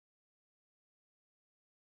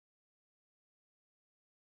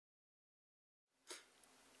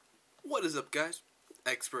What is up, guys?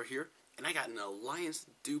 Expert here, and I got an Alliance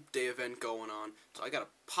Dupe Day event going on, so I gotta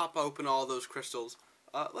pop open all those crystals.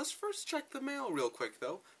 Let's first check the mail real quick,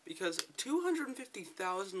 though, because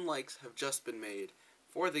 250,000 likes have just been made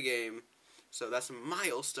for the game, so that's a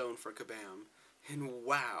milestone for Kabam, and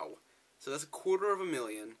wow. So that's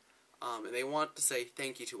 250,000, and they want to say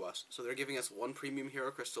thank you to us, so they're giving us 1 premium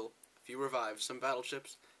hero crystal, a few revives, some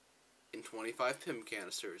battleships, and 25 PIM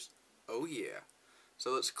canisters. Oh yeah.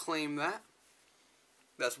 So let's claim that.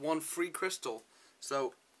 That's 1 free crystal.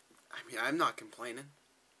 So, I mean, I'm not complaining.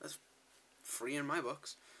 That's free in my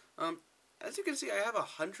books. As you can see, I have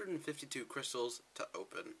 152 crystals to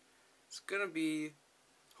open. It's gonna be,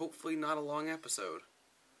 hopefully, not a long episode.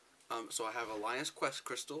 So I have Alliance Quest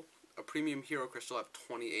crystal, a premium hero crystal. I have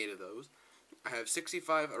 28 of those. I have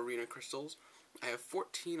 65 arena crystals. I have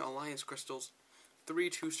 14 Alliance crystals, 3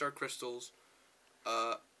 2-star crystals,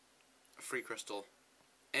 a free crystal,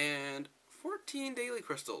 and 14 daily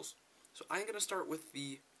crystals. So I'm going to start with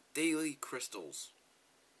the daily crystals.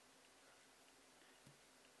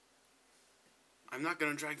 I'm not going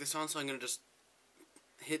to drag this on, so I'm going to just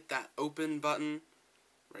hit that open button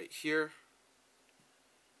right here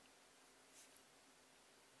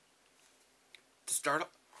to start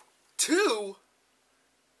up. 2?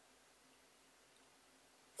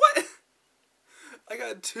 What? I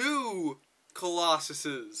got 2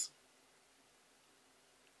 Colossuses.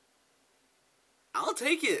 I'll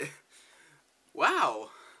take it. Wow.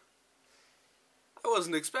 I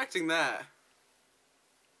wasn't expecting that.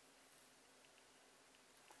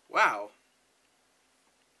 Wow.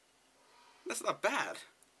 That's not bad.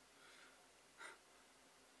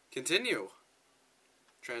 Continue.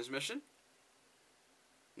 Transmission?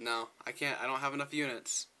 No, I can't. I don't have enough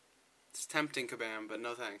units. It's tempting, Kabam, but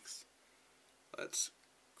no thanks. Let's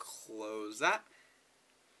close that.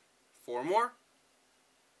 4 more.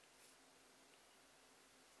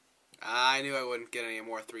 I knew I wouldn't get any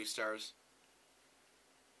more 3 stars.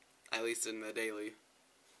 At least in the daily.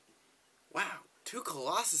 Wow, 2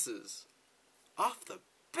 Colossuses. Off the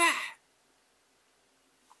bat.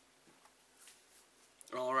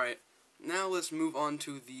 Alright, now let's move on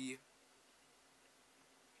to the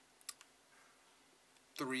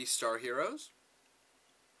 3-star heroes.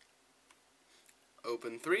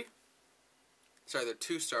 Open 3. Sorry, they're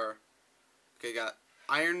 2-star. Okay, got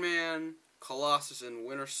Iron Man, Colossus, and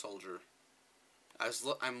Winter Soldier.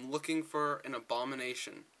 I'm looking for an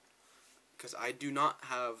Abomination, because I do not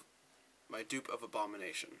have my dupe of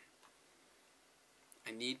Abomination.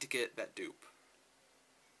 I need to get that dupe.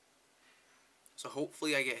 So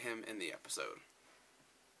hopefully I get him in the episode.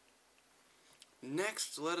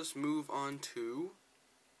 Next, let us move on to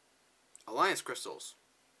Alliance Crystals.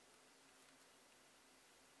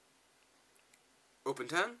 Open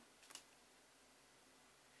 10.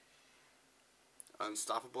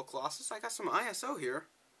 Unstoppable Colossus. I got some ISO here.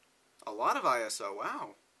 A lot of ISO.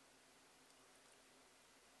 Wow.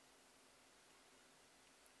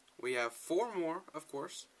 We have 4 more, of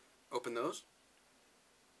course. Open those.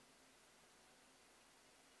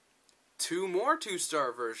 2 more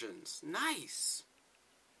 2-star versions. Nice.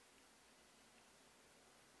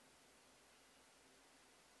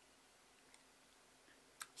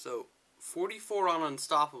 So, 44 on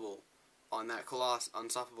Unstoppable. On that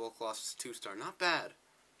Unstoppable Colossus 2-star. Not bad.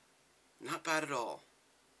 Not bad at all.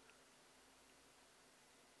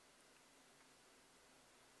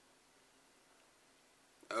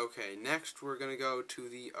 Okay, next we're going to go to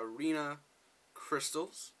the Arena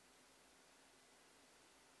Crystals.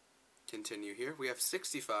 Continue here. We have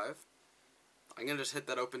 65. I'm going to just hit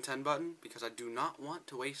that open 10 button because I do not want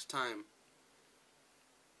to waste time.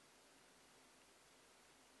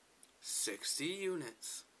 60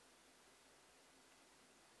 units.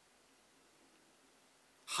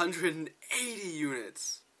 180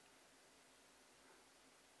 units.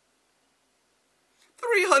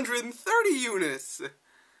 330 units.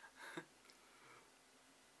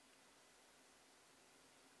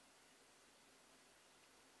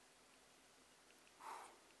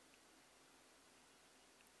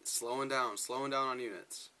 Slowing down on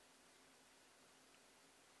units.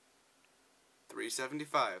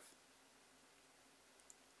 375.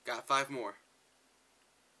 Got 5 more.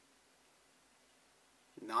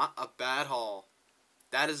 Not a bad haul.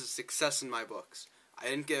 That is a success in my books. I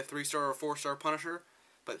didn't get a 3-star or 4-star Punisher,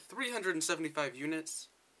 but 375 units,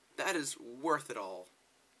 that is worth it all.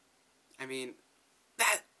 I mean,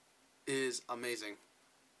 that is amazing.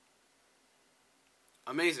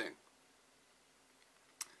 Amazing.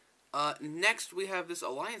 Next we have this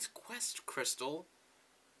Alliance Quest crystal.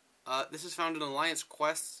 This is found in Alliance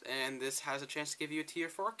Quests, and this has a chance to give you a tier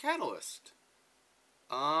 4 catalyst.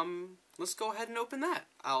 Let's go ahead and open that.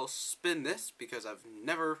 I'll spin this because I've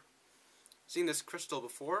never seen this crystal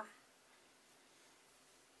before.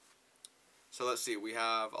 So let's see, we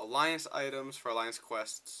have Alliance items for Alliance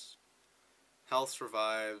quests. Health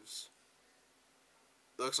revives.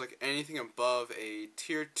 Looks like anything above a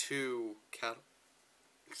tier 2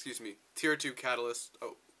 tier 2 catalyst.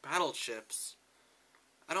 Oh, battle chips.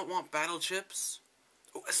 I don't want battle chips.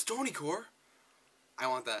 Oh, a Stony Core. I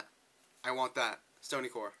want that. I want that. Stony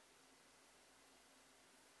Core.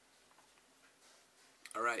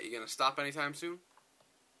 Alright, you gonna stop anytime soon?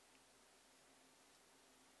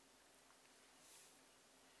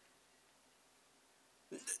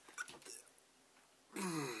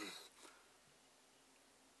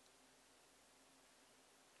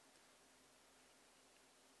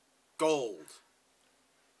 Gold.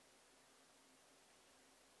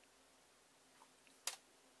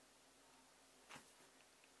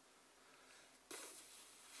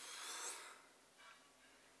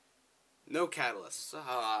 No catalysts.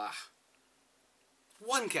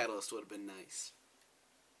 One catalyst would have been nice.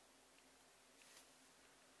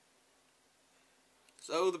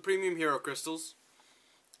 So, the premium hero crystals.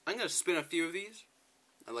 I'm going to spin a few of these.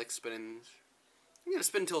 I like spinning these. I'm going to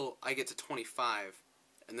spin until I get to 25.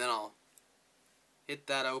 And then I'll hit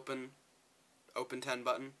that open 10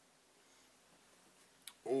 button.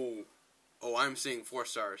 Oh, I'm seeing 4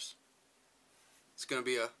 stars. It's going to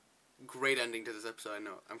be a great ending to this episode, I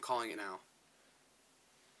know. I'm calling it now.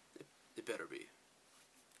 It better be.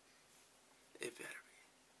 It better be.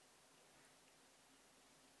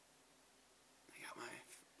 I got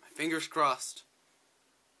my fingers crossed.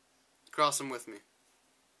 Cross them with me.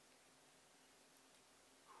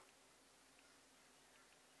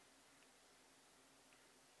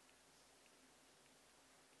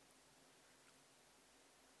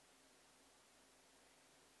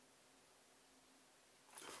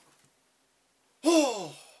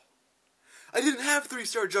 Oh! I didn't have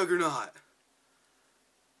 3-star Juggernaut!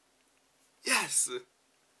 Yes!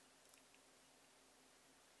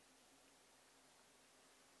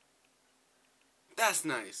 That's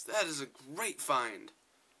nice. That is a great find.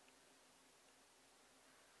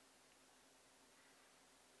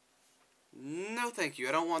 No thank you.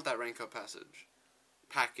 I don't want that rank up package.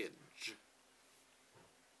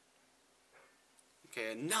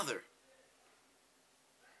 Okay, another.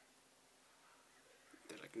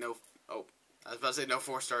 They're like no. Oh, I was about to say no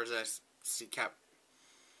 4 stars. I see cap.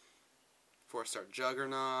 4-star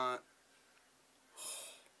Juggernaut.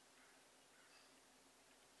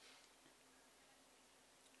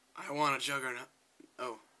 I want a Juggernaut.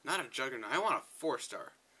 Oh, not a Juggernaut. I want a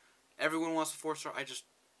 4-star. Everyone wants a 4-star. I just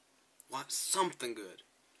want something good.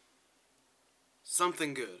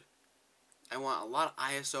 Something good. I want a lot of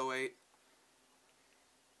ISO 8.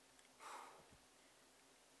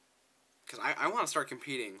 Because I want to start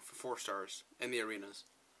competing for 4 stars in the arenas.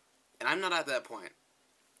 And I'm not at that point.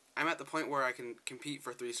 I'm at the point where I can compete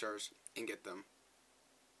for 3 stars and get them.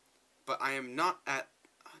 But I am not at...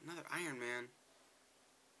 Another Iron Man.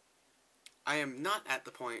 I am not at the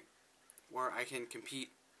point where I can compete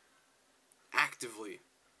actively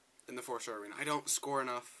in the 4-star arena. I don't score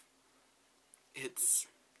enough. It's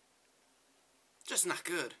just not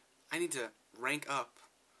good. I need to rank up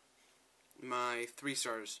my 3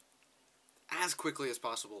 stars as quickly as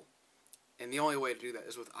possible. And the only way to do that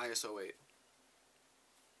is with ISO 8.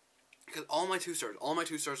 Because all my 2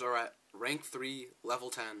 stars are at rank 3, level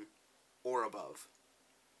 10, or above.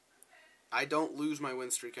 I don't lose my win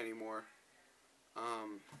streak anymore.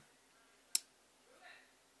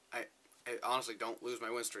 I honestly don't lose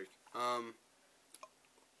my win streak.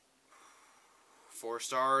 4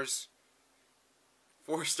 stars.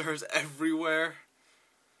 4 stars everywhere.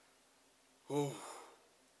 Oh.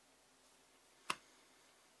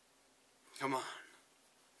 Come on.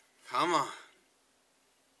 Come on.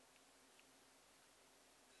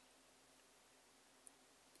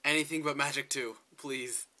 Anything but Magic 2,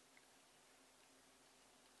 please.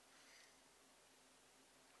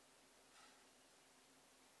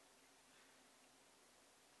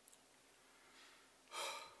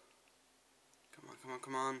 Come on, come on,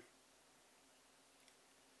 come on.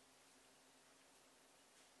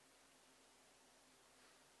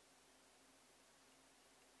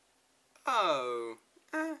 Oh.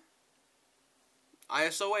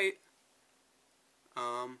 ISO 8.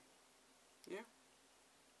 Yeah.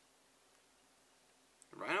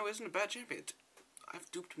 Rhino isn't a bad champion. I've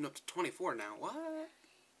duped him up to 24 now. What?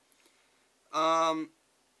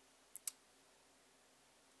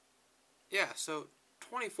 Yeah, so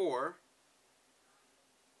 24.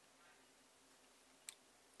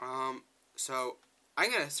 So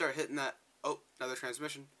I'm gonna start hitting that Oh, another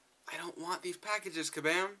transmission. I don't want these packages,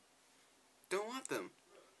 Kabam. Don't want them.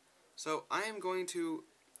 So I am going to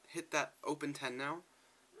hit that open 10 now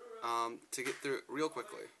to get through it real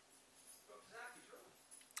quickly.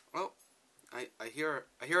 Oh, I hear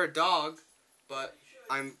a dog, but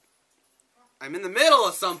I'm in the middle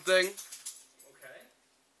of something. Okay.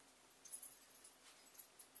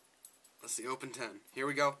 Let's see, open 10. Here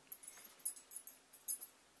we go.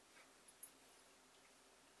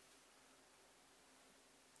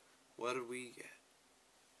 What did we get?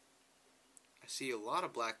 I see a lot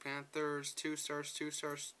of Black Panthers. 2 stars, 2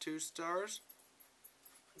 stars, 2 stars.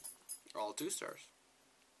 All 2 stars.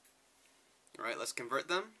 Alright, let's convert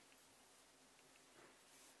them.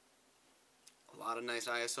 A lot of nice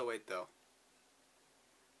ISO 8 though.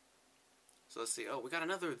 So let's see. Oh, we got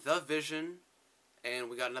another The Vision. And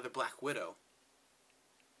we got another Black Widow.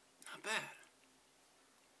 Not bad.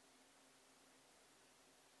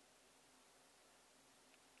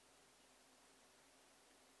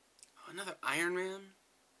 Another Iron Man.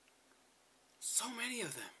 So many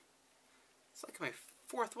of them. It's like my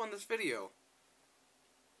 4th one this video.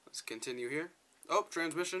 Let's continue here. Oh,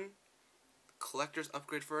 transmission. Collector's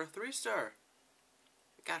upgrade for a 3-star.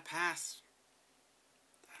 Got passed.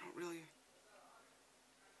 I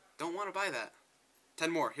don't want to buy that.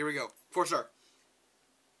 10 more. Here we go. 4-star.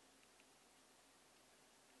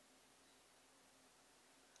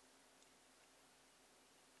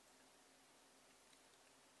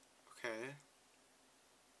 Okay.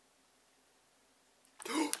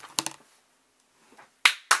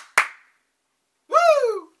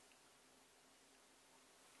 Woo!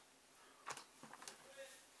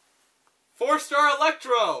 4-star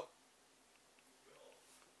Electro.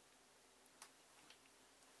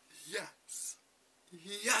 Yes.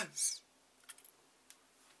 Yes.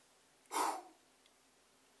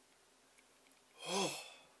 Oh.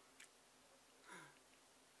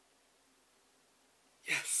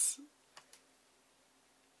 Yes.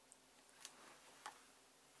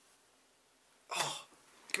 Oh.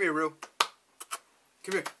 Come here, Rue.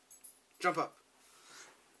 Come here. Jump up.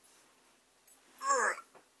 Oh,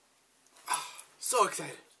 so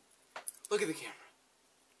excited. Look at the camera.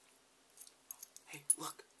 Hey,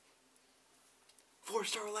 look.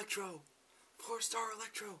 4-star Electro. 4-star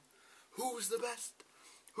Electro. Who's the best?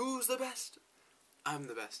 Who's the best? I'm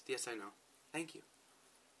the best. Yes, I know. Thank you.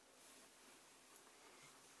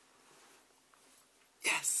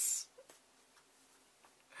 Yes.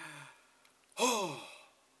 Oh.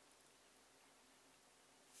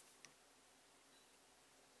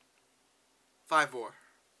 Five more.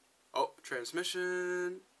 Oh,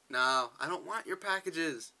 transmission. No, I don't want your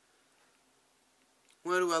packages.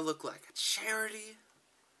 What do I look like? A charity?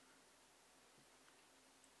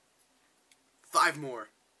 5 more.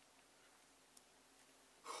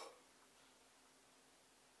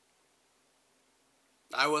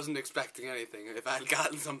 I wasn't expecting anything. If I had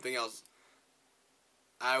gotten something else,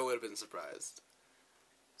 I would have been surprised.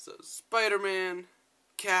 So, Spider-Man,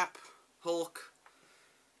 Cap, Hulk.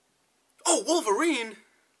 Oh, Wolverine!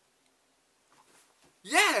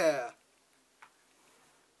 Yeah!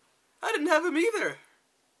 I didn't have him either.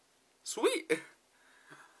 Sweet.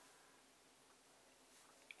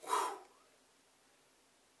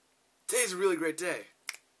 Today's a really great day.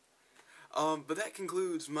 But that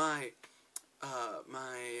concludes my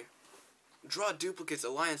my Draw Duplicates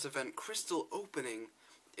Alliance event crystal opening.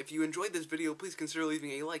 If you enjoyed this video, please consider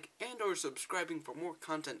leaving a like and or subscribing for more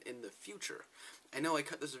content in the future. I know I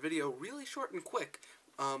cut this video really short and quick.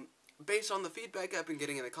 Based on the feedback I've been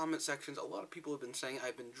getting in the comment sections, a lot of people have been saying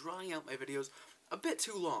I've been drawing out my videos a bit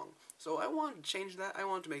too long. So I wanted to change that. I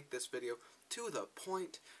wanted to make this video to the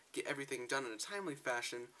point, get everything done in a timely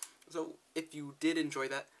fashion. So if you did enjoy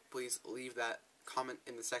that, please leave that comment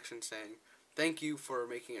in the section saying thank you for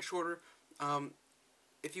making it shorter.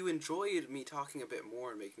 If you enjoyed me talking a bit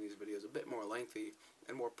more and making these videos a bit more lengthy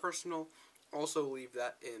and more personal, also leave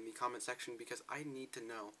that in the comment section because I need to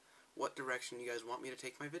know what direction you guys want me to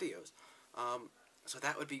take my videos. So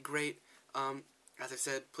that would be great. As I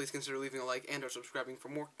said, please consider leaving a like and or subscribing for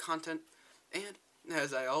more content. And,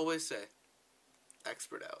 as I always say,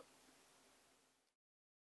 Expert out.